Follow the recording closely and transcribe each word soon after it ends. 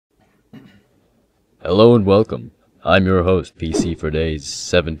Hello and welcome. I'm your host, PC for Days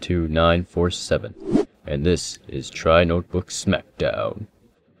 72947, and this is Try Notebook Smackdown.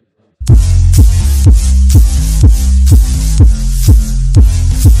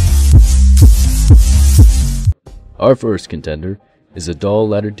 Our first contender is a dull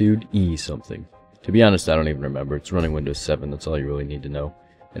latitude E something. To be honest, I don't even remember. It's running Windows 7, that's all you really need to know.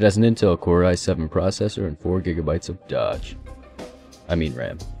 It has an Intel Core i7 processor and 4 GB of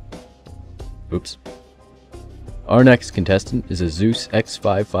RAM. Oops. Our next contestant is a Zeus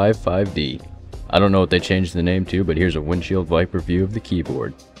X555D. I don't know what they changed the name to, but here's a windshield wiper view of the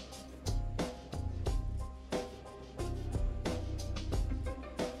keyboard.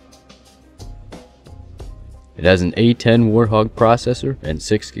 It has an A10 Warthog processor and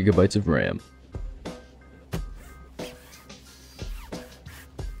 6 GB of RAM.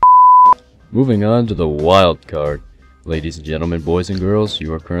 Moving on to the wild card. Ladies and gentlemen, boys and girls,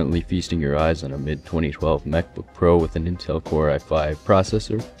 you are currently feasting your eyes on a mid-2012 MacBook Pro with an Intel Core i5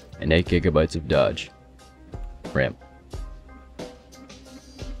 processor and 8 GB of RAM.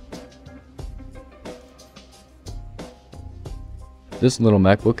 This little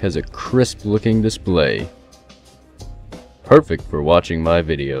MacBook has a crisp looking display. Perfect for watching my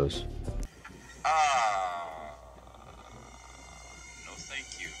videos. No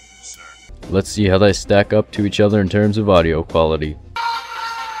thank you, sir. Let's see how they stack up to each other in terms of audio quality.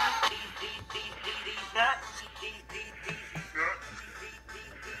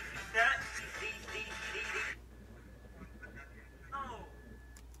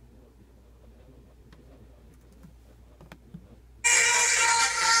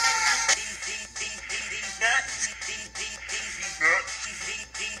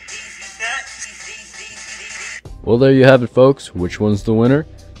 Well, there you have it, folks. Which one's the winner?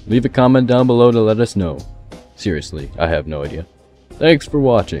 Leave a comment down below to let us know. Seriously, I have no idea. Thanks for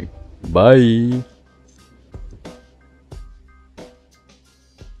watching. Bye.